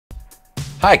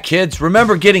Hi kids,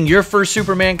 remember getting your first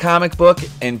Superman comic book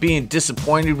and being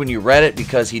disappointed when you read it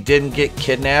because he didn't get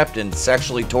kidnapped and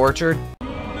sexually tortured?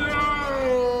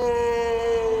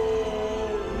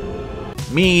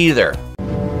 Me either.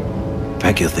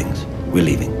 Pack your things. We're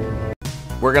leaving.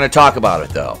 We're gonna talk about it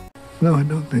though. No, I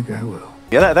don't think I will.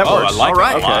 Yeah, that works. I like all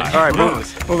right, it. okay. All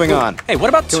right, moving on. Hey, what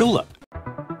about Tulip?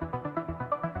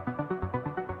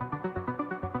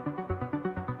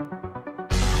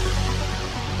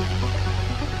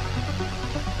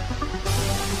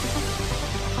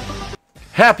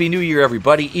 Happy New Year,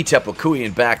 everybody.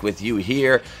 Itepokuian back with you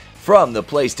here from the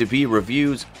Place to Be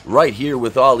Reviews, right here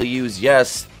with all of yous.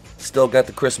 Yes, still got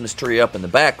the Christmas tree up in the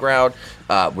background.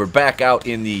 We're back out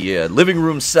in the living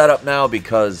room setup now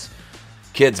because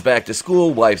kids back to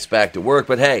school, wife's back to work.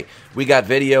 But hey, we got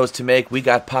videos to make. We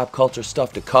got pop culture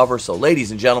stuff to cover. So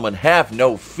ladies and gentlemen, have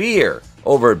no fear.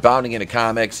 Over at Bounding Into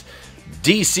Comics,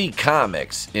 DC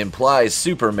Comics implies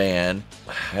Superman,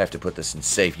 I have to put this in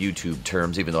safe YouTube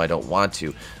terms even though I don't want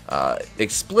to,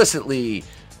 explicitly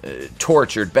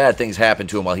tortured, bad things happened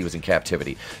to him while he was in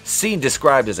captivity. Scene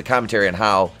described as a commentary on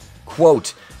how,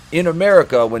 quote, in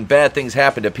America, when bad things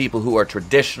happen to people who are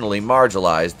traditionally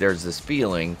marginalized, there's this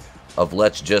feeling of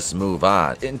let's just move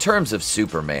on. In terms of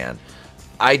Superman,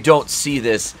 I don't see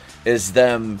this as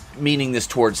them meaning this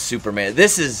towards Superman.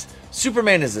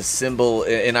 Superman is a symbol,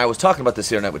 and I was talking about this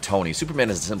the other night with Tony. Superman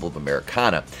is a symbol of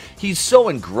Americana. He's so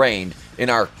ingrained in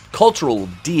our cultural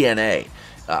DNA.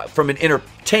 From an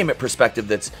entertainment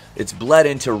perspective, it's bled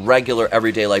into regular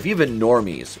everyday life. Even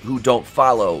normies who don't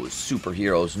follow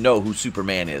superheroes know who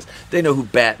Superman is. They know who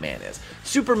Batman is.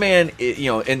 Superman, you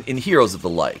know, and heroes of the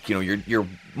like. You know, your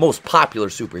most popular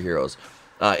superheroes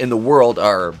in the world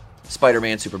are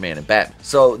Spider-Man, Superman, and Batman.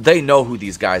 So they know who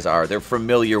these guys are. They're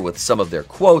familiar with some of their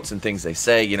quotes and things they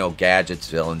say, you know, gadgets,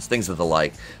 villains, things of the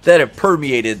like, that have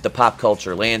permeated the pop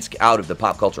culture landscape, out of the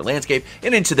pop culture landscape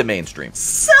and into the mainstream.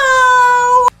 So,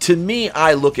 to me,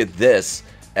 I look at this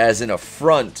as an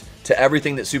affront to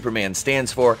everything that Superman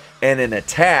stands for and an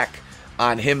attack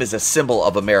on him as a symbol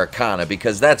of Americana,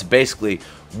 because that's basically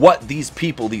what these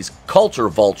people, these culture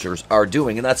vultures, are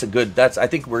doing. And I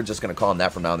think we're just going to call them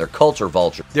that from now on. They're culture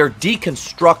vultures. They're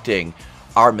deconstructing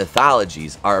our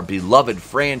mythologies, our beloved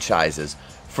franchises,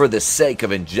 for the sake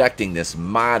of injecting this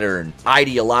modern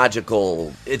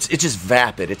ideological, it's just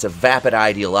vapid. It's a vapid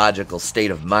ideological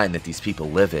state of mind that these people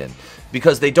live in,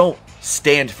 because they don't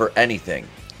stand for anything.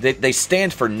 They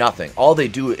stand for nothing. All they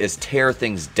do is tear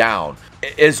things down.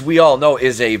 As we all know,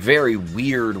 is a very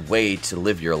weird way to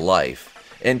live your life.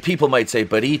 And people might say,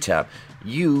 but Etep,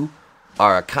 you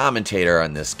are a commentator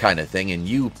on this kind of thing, and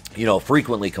you know,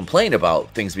 frequently complain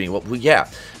about things being, well, yeah,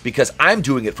 because I'm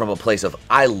doing it from a place of,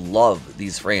 I love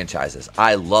these franchises.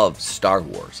 I love Star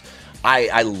Wars.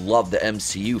 I love the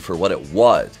MCU for what it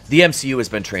was. The MCU has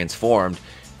been transformed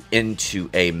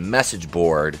into a message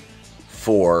board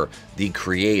for the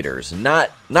creators, not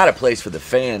a place for the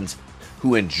fans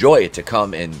who enjoy it to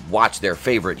come and watch their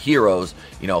favorite heroes,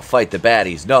 you know, fight the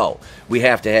baddies. No, we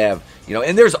have to have, you know,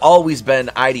 and there's always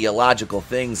been ideological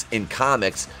things in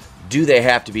comics. Do they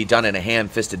have to be done in a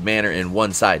ham-fisted manner in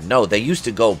one side? No, they used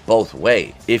to go both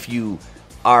ways. If you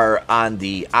are on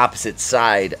the opposite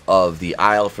side of the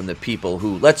aisle from the people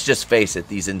who, let's just face it,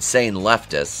 these insane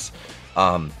leftists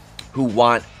who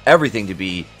want everything to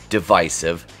be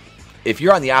divisive, if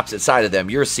you're on the opposite side of them,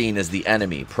 you're seen as the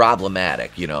enemy,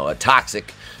 problematic, you know, a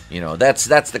toxic, you know, that's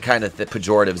the kind of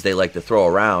pejoratives they like to throw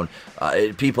around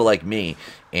people like me,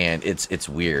 and it's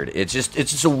weird. It's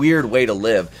just a weird way to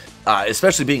live,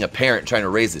 especially being a parent trying to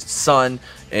raise his son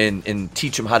and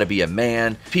teach him how to be a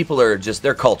man. People are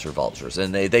they're culture vultures,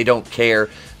 and they don't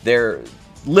care. They're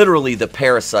literally the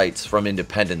parasites from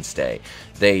Independence Day.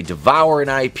 They devour an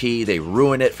IP, they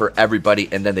ruin it for everybody,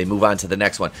 and then they move on to the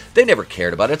next one. They never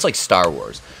cared about it. It's like Star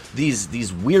Wars. These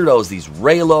weirdos, these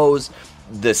Raylos,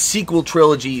 the sequel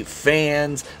trilogy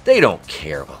fans, they don't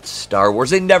care about Star Wars.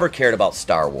 They never cared about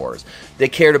Star Wars. They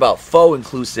cared about faux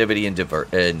inclusivity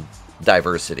and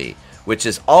diversity, which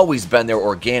has always been there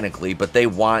organically, but they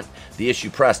want the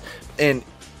issue pressed. And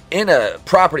in a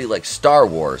property like Star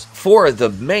Wars, for the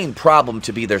main problem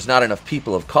to be there's not enough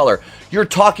people of color, you're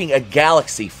talking a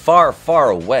galaxy far, far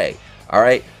away, all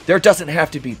right? There doesn't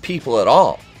have to be people at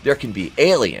all. There can be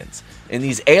aliens, and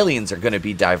these aliens are going to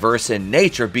be diverse in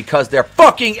nature because they're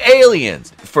fucking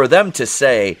aliens. For them to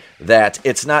say that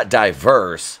it's not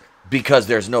diverse because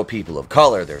there's no people of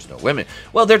color, there's no women,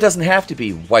 well, there doesn't have to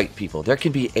be white people. There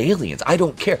can be aliens. I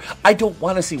don't care. I don't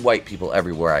want to see white people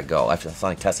everywhere I go. I feel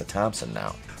like Tessa Thompson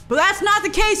now. But that's not the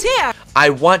case here. I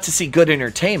want to see good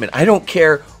entertainment. I don't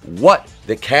care what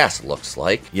the cast looks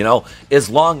like, you know, as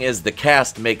long as the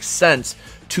cast makes sense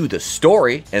to the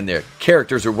story and their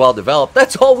characters are well developed.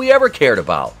 That's all we ever cared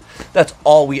about. That's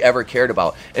all we ever cared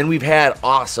about. And we've had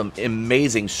awesome,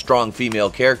 amazing, strong female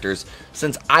characters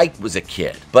since I was a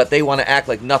kid. But they want to act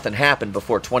like nothing happened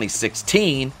before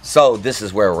 2016. So this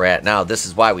is where we're at now. This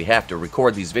is why we have to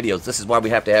record these videos. This is why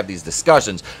we have to have these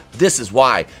discussions. This is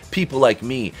why people like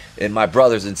me and my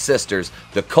brothers and sisters,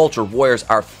 the culture warriors,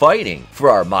 are fighting for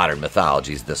our modern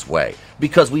mythologies this way.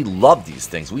 Because we love these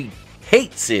things. We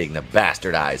hate seeing them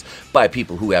bastardized by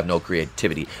people who have no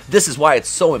creativity. This is why it's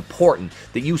so important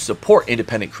that you support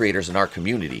independent creators in our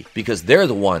community, because they're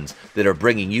the ones that are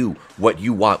bringing you what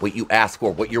you want, what you ask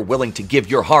for, what you're willing to give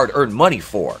your hard-earned money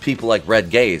for. People like Red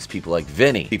Gaze, people like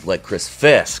Vinny, people like Chris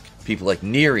Fisk, people like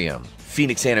Nerium,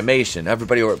 Phoenix Animation,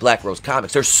 everybody over at Black Rose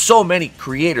Comics. There's so many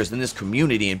creators in this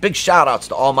community, and big shout outs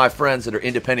to all my friends that are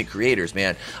independent creators,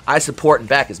 man. I support and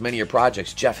back as many of your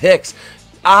projects. Jeff Hicks,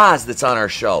 Oz that's on our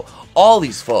show. All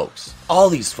these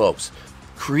folks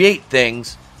create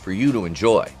things for you to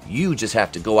enjoy. You just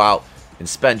have to go out and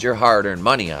spend your hard-earned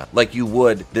money on, like you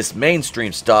would this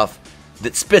mainstream stuff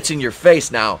that spits in your face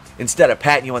now instead of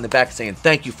patting you on the back and saying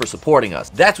thank you for supporting us.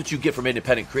 That's what you get from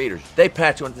independent creators. They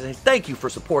pat you on the back and say thank you for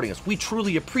supporting us. We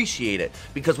truly appreciate it,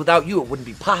 because without you it wouldn't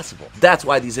be possible. That's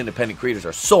why these independent creators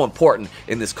are so important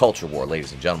in this culture war,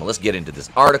 ladies and gentlemen. Let's get into this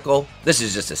article. This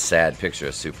is just a sad picture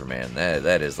of Superman.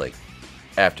 That is like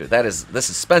this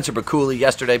is Spencer Bakula,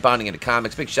 yesterday bounding into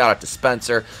comics. Big shout out to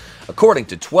Spencer. According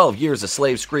to 12 Years a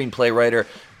Slave screenplay writer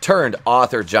turned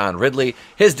author John Ridley,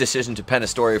 his decision to pen a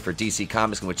story for DC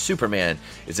Comics in which Superman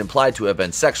is implied to have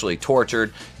been sexually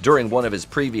tortured during one of his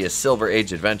previous Silver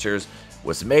Age adventures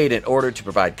was made in order to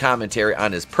provide commentary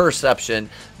on his perception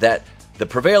that the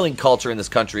prevailing culture in this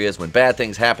country is when bad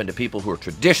things happen to people who are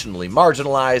traditionally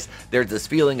marginalized, there's this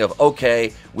feeling of,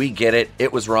 okay, we get it,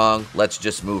 it was wrong, let's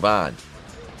just move on.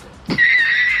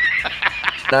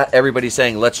 Not everybody's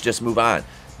saying let's just move on,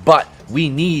 but we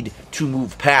need to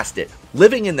move past it.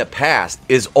 Living in the past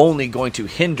is only going to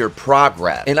hinder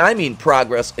progress, and I mean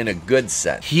progress in a good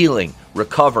sense. Healing,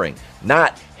 recovering,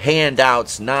 not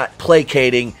handouts, not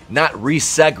placating, not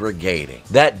resegregating.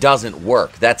 That doesn't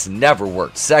work. That's never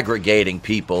worked. Segregating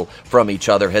people from each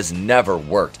other has never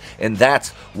worked, and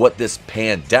that's what this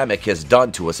pandemic has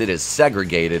done to us. It has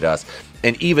segregated us.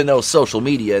 And even though social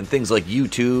media and things like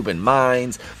YouTube and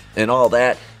Minds and all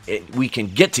that, we can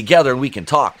get together and we can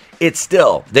talk, they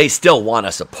still want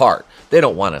us apart. They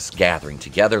don't want us gathering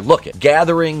together. Look at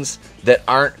gatherings that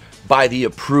aren't by the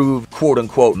approved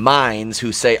quote-unquote minds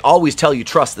who say always tell you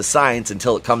trust the science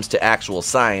until it comes to actual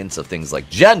science of things like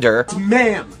gender.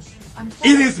 Ma'am.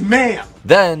 It is ma'am.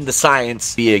 Then the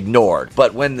science be ignored.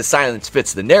 But when the science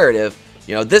fits the narrative,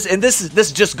 you know,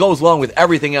 this just goes along with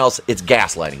everything else. It's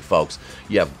gaslighting, folks.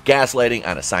 You have gaslighting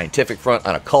on a scientific front,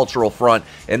 on a cultural front,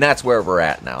 and that's where we're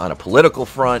at now. On a political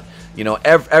front, you know,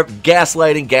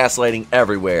 gaslighting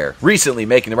everywhere. Recently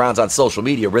making the rounds on social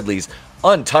media, Ridley's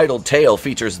Untitled Tale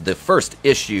features the first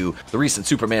issue, the recent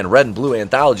Superman Red and Blue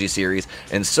anthology series,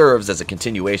 and serves as a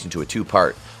continuation to a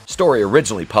two-part story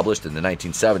originally published in the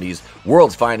 1970s,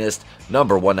 World's Finest,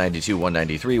 number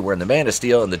 192-193, wherein the Man of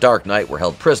Steel and the Dark Knight were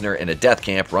held prisoner in a death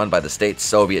camp run by the state's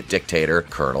Soviet dictator,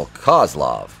 Colonel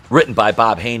Kozlov. Written by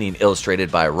Bob Haney and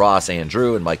illustrated by Ross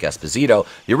Andrew and Mike Esposito,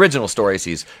 the original story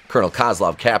sees Colonel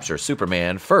Kozlov capture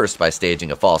Superman first by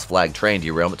staging a false flag train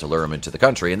derailment to lure him into the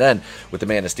country, and then, with the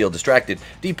Man of Steel distracted,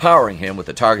 depowering him with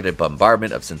a targeted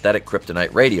bombardment of synthetic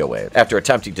kryptonite radio waves. After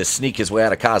attempting to sneak his way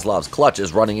out of Kozlov's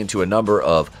clutches, running into a number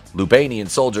of Lubanian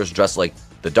soldiers dressed like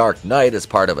the Dark Knight as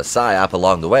part of a psyop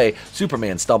along the way,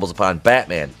 Superman stumbles upon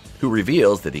Batman, who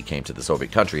reveals that he came to the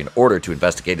Soviet country in order to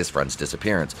investigate his friend's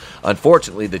disappearance.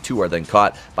 Unfortunately, the two are then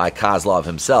caught by Kozlov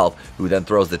himself, who then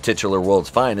throws the titular World's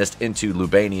Finest into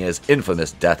Lubania's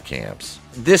infamous death camps.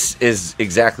 This is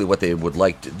exactly what they would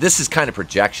like to... This is kind of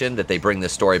projection that they bring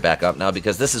this story back up now,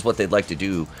 because this is what they'd like to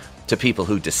do to people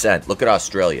who dissent. Look at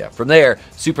Australia. From there,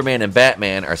 Superman and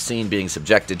Batman are seen being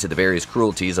subjected to the various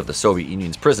cruelties of the Soviet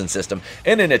Union's prison system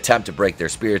in an attempt to break their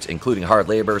spirits, including hard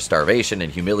labor, starvation,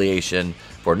 and humiliation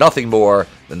for nothing more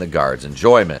than the guards'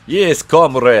 enjoyment. Yes,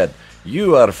 comrade,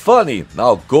 you are funny.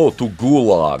 Now go to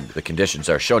Gulag. The conditions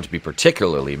are shown to be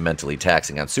particularly mentally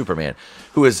taxing on Superman,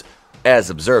 who is,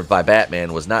 as observed by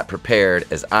Batman, was not prepared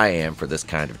as I am for this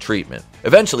kind of treatment.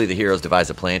 Eventually, the heroes devise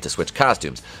a plan to switch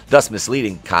costumes, thus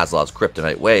misleading Kozlov's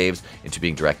kryptonite waves into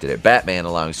being directed at Batman,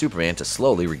 allowing Superman to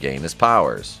slowly regain his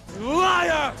powers.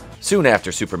 Liar! Soon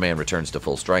after Superman returns to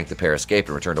full strength, the pair escape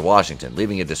and return to Washington,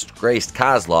 leaving a disgraced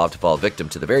Kozlov to fall victim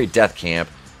to the very death camp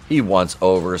he once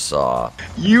oversaw.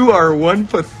 You are one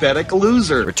pathetic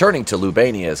loser. Returning to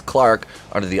Lubania as Clark,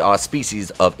 under the auspices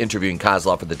of interviewing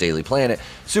Kozlov for the Daily Planet,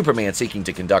 Superman, seeking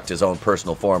to conduct his own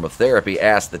personal form of therapy,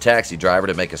 asked the taxi driver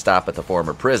to make a stop at the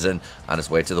former prison on his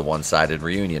way to the one-sided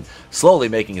reunion. Slowly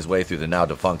making his way through the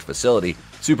now-defunct facility,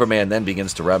 Superman then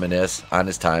begins to reminisce on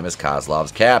his time as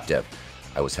Kozlov's captive.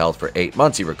 I was held for 8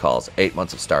 months, he recalls. 8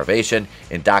 months of starvation,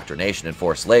 indoctrination, and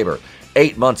forced labor.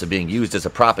 8 months of being used as a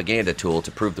propaganda tool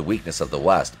to prove the weakness of the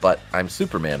West. But I'm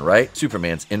Superman, right?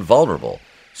 Superman's invulnerable.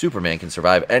 Superman can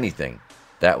survive anything.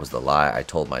 That was the lie I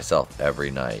told myself every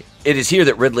night. It is here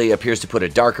that Ridley appears to put a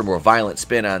darker, more violent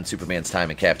spin on Superman's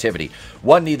time in captivity.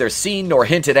 One neither seen nor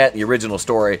hinted at in the original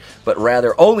story, but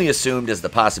rather only assumed as the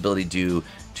possibility due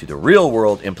to the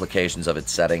real-world implications of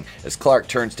its setting as Clark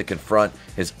turns to confront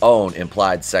his own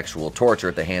implied sexual torture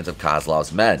at the hands of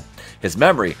Kozlov's men. His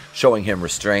memory showing him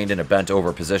restrained in a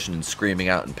bent-over position and screaming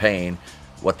out in pain,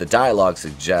 what the dialogue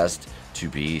suggests to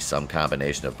be some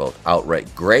combination of both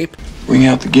outright grape, Bring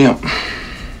out the gimp.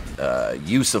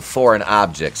 use of foreign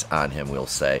objects on him, we'll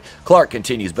say. Clark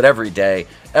continues, but every day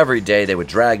they would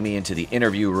drag me into the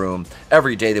interview room.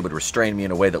 Every day they would restrain me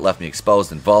in a way that left me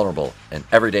exposed and vulnerable. And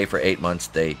every day for 8 months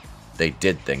they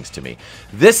did things to me.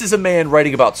 This is a man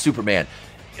writing about Superman.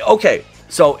 Okay,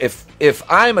 so if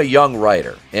I'm a young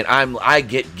writer and I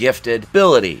get gifted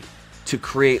ability to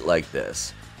create like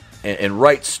this and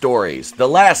write stories, the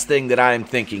last thing that I'm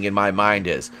thinking in my mind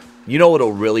is, you know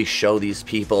what'll really show these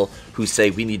people who say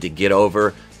we need to get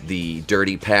over the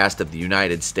dirty past of the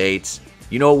United States?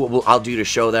 You know what I'll do to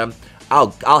show them?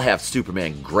 I'll have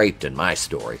Superman graped in my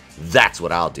story. That's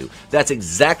what I'll do. That's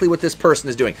exactly what this person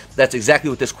is doing. That's exactly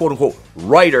what this quote-unquote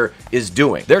writer is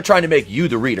doing. They're trying to make you,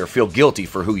 the reader, feel guilty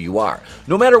for who you are.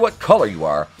 No matter what color you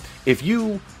are, if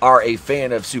you are a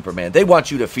fan of Superman, they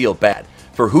want you to feel bad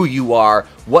for who you are,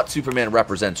 what Superman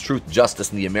represents, truth,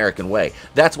 justice, and the American way.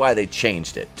 That's why they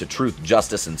changed it to truth,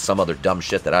 justice, and some other dumb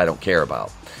shit that I don't care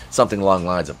about. Something along the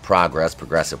lines of progress,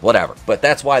 progressive, whatever. But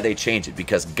that's why they changed it,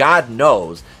 because God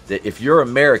knows that if you're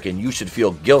American, you should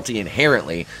feel guilty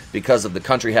inherently because of the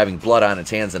country having blood on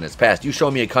its hands in its past. You show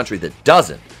me a country that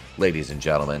doesn't, ladies and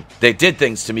gentlemen. They did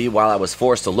things to me while I was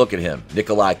forced to look at him.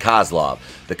 Nikolai Kozlov,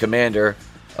 the commander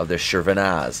of the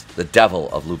Shirvanaz, the devil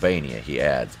of Lubania, he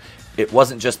adds. It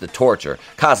wasn't just the torture.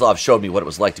 Kozlov showed me what it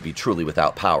was like to be truly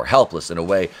without power, helpless in a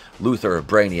way Luthor or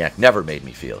Brainiac never made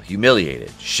me feel. Humiliated,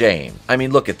 shame. I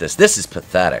mean, look at this. This is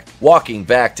pathetic. Walking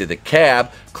back to the cab,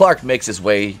 Clark makes his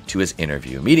way to his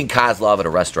interview, meeting Kozlov at a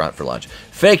restaurant for lunch.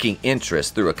 Faking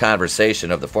interest through a conversation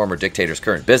of the former dictator's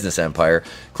current business empire,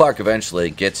 Clark eventually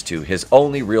gets to his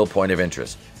only real point of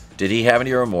interest. Did he have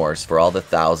any remorse for all the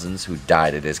thousands who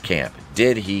died at his camp?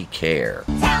 Did he care?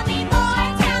 Tell me more,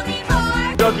 tell me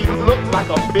more. Does he look like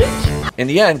a bitch? In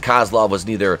the end, Kozlov was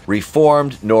neither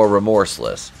reformed nor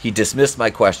remorseless. He dismissed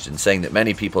my question, saying that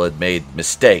many people had made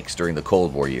mistakes during the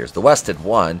Cold War years. The West had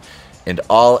won, and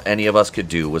all any of us could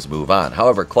do was move on.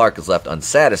 However, Clark is left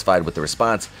unsatisfied with the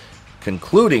response,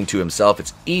 concluding to himself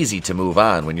it's easy to move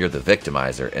on when you're the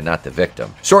victimizer and not the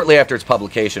victim. Shortly after its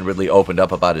publication, Ridley opened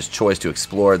up about his choice to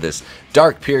explore this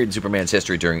dark period in Superman's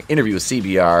history during an interview with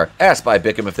CBR. Asked by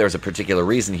Bickham if there was a particular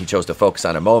reason he chose to focus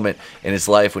on a moment in his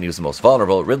life when he was the most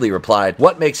vulnerable, Ridley replied,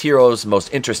 "What makes heroes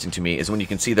most interesting to me is when you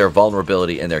can see their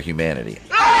vulnerability and their humanity."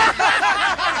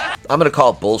 I'm going to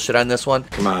call bullshit on this one.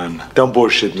 Come on, don't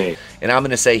bullshit me. And I'm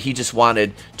going to say he just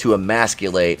wanted to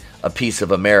emasculate a piece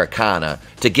of Americana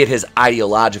to get his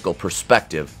ideological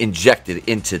perspective injected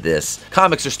into this.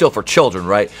 Comics are still for children,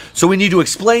 right? So we need to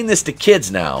explain this to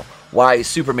kids now. Why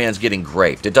Superman's getting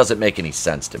raped. It doesn't make any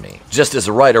sense to me. Just as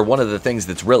a writer, one of the things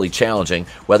that's really challenging,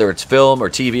 whether it's film or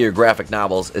TV or graphic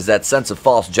novels, is that sense of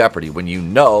false jeopardy when you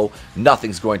know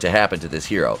nothing's going to happen to this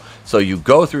hero. So you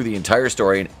go through the entire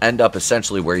story and end up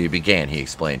essentially where you began, he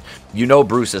explained. You know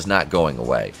Bruce is not going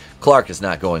away. Clark is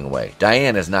not going away.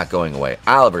 Diana is not going away.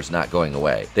 Oliver's not going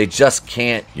away. They just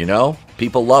can't, you know?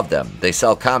 People love them. They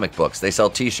sell comic books. They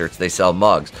sell t-shirts. They sell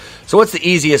mugs. So what's the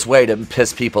easiest way to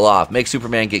piss people off? Make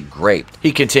Superman get graped.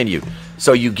 He continued.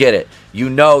 So you get it. You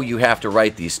know you have to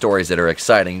write these stories that are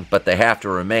exciting, but they have to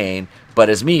remain. But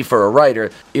as me, for a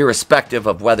writer, irrespective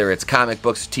of whether it's comic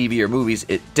books, TV, or movies,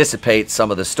 it dissipates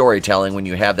some of the storytelling when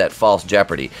you have that false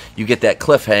jeopardy. You get that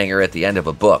cliffhanger at the end of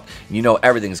a book. You know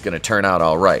everything's going to turn out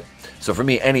all right. So for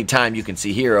me, anytime you can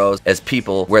see heroes as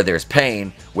people where there's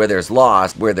pain, where there's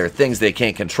loss, where there are things they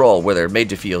can't control, where they're made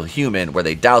to feel human, where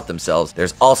they doubt themselves,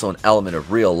 there's also an element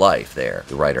of real life there,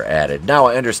 the writer added. Now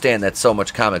I understand that so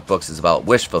much comic books is about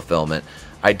wish fulfillment.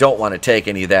 I don't want to take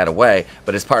any of that away,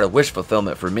 but as part of wish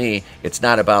fulfillment for me, it's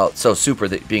not about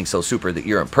being so super that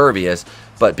you're impervious,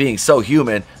 but being so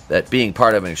human that being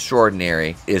part of an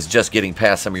extraordinary is just getting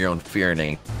past some of your own fear and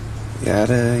anxiety.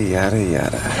 Yada, yada,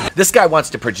 yada. This guy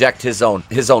wants to project his own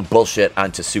bullshit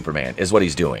onto Superman, is what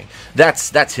he's doing.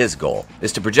 That's his goal,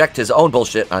 is to project his own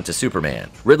bullshit onto Superman.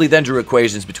 Ridley then drew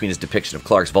equations between his depiction of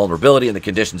Clark's vulnerability and the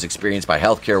conditions experienced by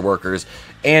healthcare workers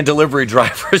and delivery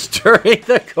drivers during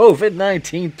the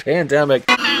COVID-19 pandemic.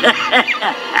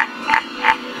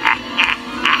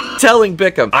 Telling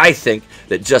Bickham, I think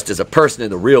that just as a person in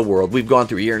the real world, we've gone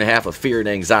through a year and a half of fear and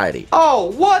anxiety.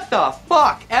 Oh, what the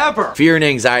fuck ever! Fear and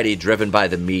anxiety driven by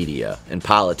the media and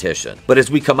politicians. But as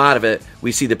we come out of it,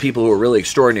 we see the people who are really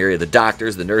extraordinary, the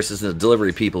doctors, the nurses, and the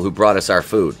delivery people who brought us our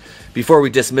food. Before we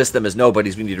dismiss them as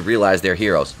nobodies, we need to realize they're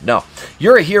heroes. No,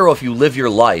 you're a hero if you live your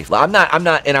life. I'm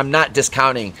not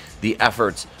discounting the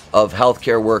efforts of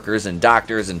healthcare workers and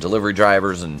doctors and delivery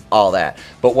drivers and all that.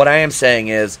 But what I am saying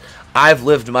is, I've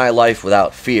lived my life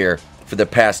without fear for the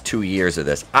past 2 years of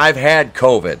this. I've had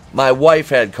COVID. My wife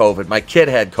had COVID. My kid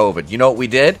had COVID. You know what we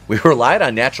did? We relied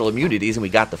on natural immunities and we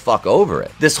got the fuck over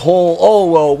it. This whole, oh,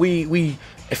 well, we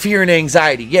fear and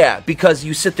anxiety. Yeah, because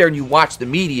you sit there and you watch the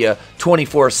media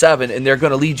 24/7 and they're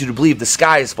going to lead you to believe the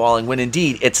sky is falling when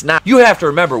indeed it's not. You have to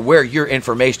remember where your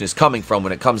information is coming from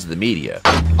when it comes to the media.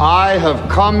 I have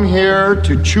come here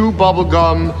to chew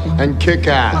bubblegum and kick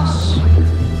ass.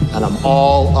 And I'm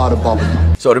all out of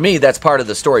bubblegum. So to me, that's part of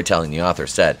the storytelling, the author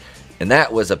said. And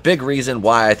that was a big reason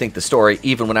why I think the story,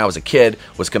 even when I was a kid,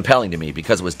 was compelling to me,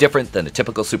 because it was different than a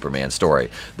typical Superman story.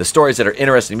 The stories that are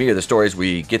interesting to me are the stories where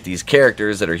you get these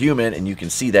characters that are human and you can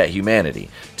see that humanity.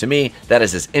 To me, that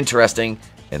is as interesting,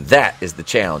 and that is the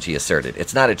challenge he asserted.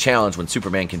 It's not a challenge when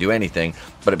Superman can do anything,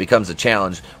 but it becomes a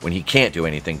challenge when he can't do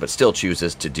anything but still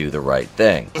chooses to do the right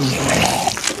thing.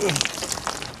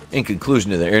 In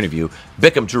conclusion to the interview,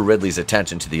 Bickham drew Ridley's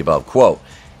attention to the above quote.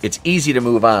 It's easy to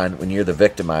move on when you're the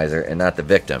victimizer and not the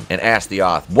victim, and asked the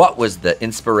author, what was the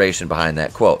inspiration behind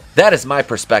that quote? That is my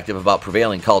perspective about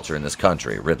prevailing culture in this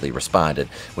country, Ridley responded.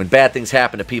 When bad things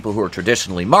happen to people who are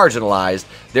traditionally marginalized,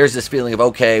 there's this feeling of,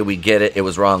 okay, we get it, it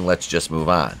was wrong, let's just move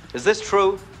on. Is this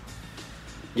true?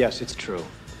 Yes, it's true.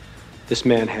 This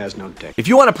man has no dick. If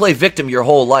you want to play victim your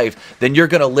whole life, then you're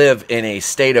going to live in a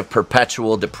state of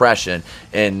perpetual depression,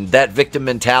 and that victim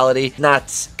mentality is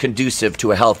not conducive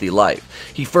to a healthy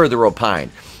life. He further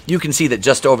opined, you can see that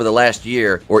just over the last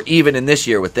year, or even in this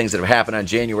year with things that have happened on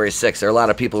January 6th, there are a lot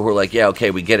of people who are like, yeah,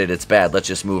 okay, we get it, it's bad, let's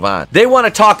just move on. They want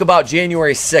to talk about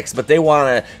January 6th, but they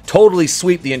want to totally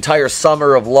sweep the entire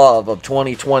summer of love of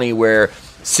 2020 where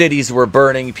cities were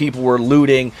burning, people were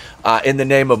looting in the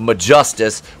name of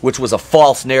justice, which was a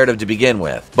false narrative to begin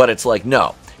with. But it's like,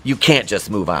 no, you can't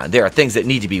just move on. There are things that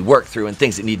need to be worked through and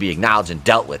things that need to be acknowledged and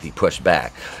dealt with, he pushed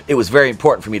back. It was very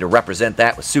important for me to represent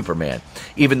that with Superman.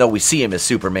 Even though we see him as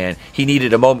Superman, he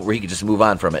needed a moment where he could just move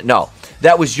on from it. No,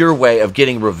 that was your way of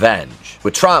getting revenge.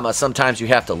 With trauma, sometimes you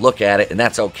have to look at it, and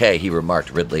that's okay, he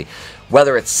remarked, Ridley.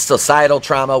 Whether it's societal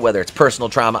trauma, whether it's personal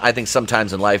trauma, I think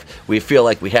sometimes in life we feel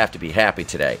like we have to be happy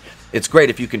today. It's great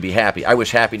if you can be happy. I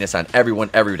wish happiness on everyone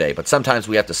every day, but sometimes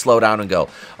we have to slow down and go,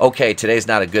 okay, today's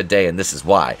not a good day and this is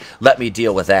why. Let me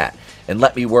deal with that and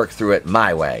let me work through it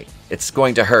my way. It's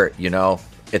going to hurt, you know.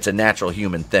 It's a natural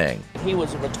human thing. He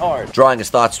was a retard. Drawing his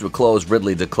thoughts to a close,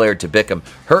 Ridley declared to Bickham,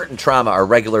 hurt and trauma are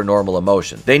regular, normal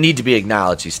emotions. They need to be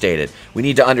acknowledged, he stated. We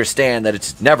need to understand that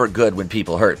it's never good when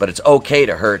people hurt, but it's okay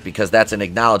to hurt because that's an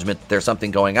acknowledgement that there's something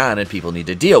going on and people need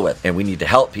to deal with. And we need to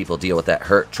help people deal with that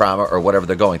hurt, trauma, or whatever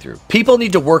they're going through. People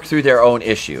need to work through their own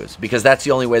issues because that's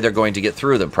the only way they're going to get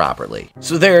through them properly.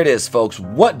 So there it is, folks.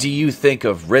 What do you think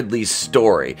of Ridley's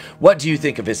story? What do you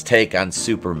think of his take on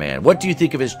Superman? What do you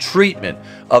think of his treatment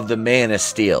of the Man of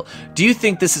Steel? Do you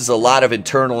think this is a lot of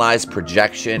internalized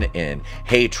projection and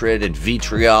hatred and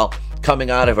vitriol coming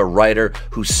out of a writer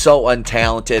who's so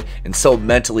untalented and so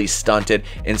mentally stunted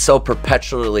and so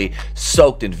perpetually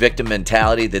soaked in victim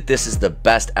mentality that this is the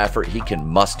best effort he can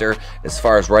muster as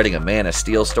far as writing a Man of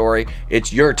Steel story?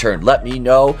 It's your turn. Let me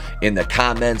know in the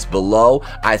comments below.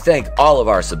 I thank all of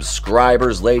our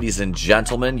subscribers, ladies and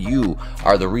gentlemen. You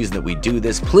are the reason that we do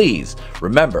this. Please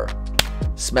remember,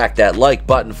 smack that like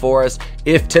button for us.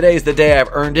 If today's the day I've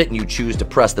earned it and you choose to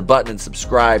press the button and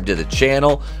subscribe to the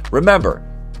channel, remember,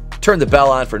 turn the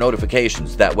bell on for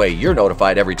notifications. That way you're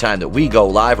notified every time that we go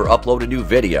live or upload a new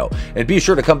video. And be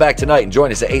sure to come back tonight and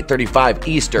join us at 8:35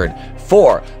 Eastern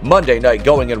for Monday Night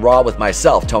Going in Raw with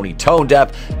myself, Tony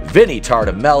ToneDef,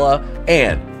 Vinnieart,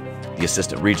 and the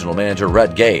Assistant Regional Manager,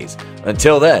 Red Gaze.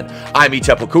 Until then, I'm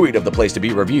Itepokui of the Place to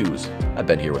Be Reviews. I've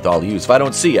been here with all of you. If I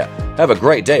don't see ya, have a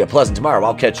great day, a pleasant tomorrow.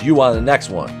 I'll catch you on the next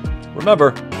one.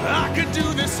 Remember, I could do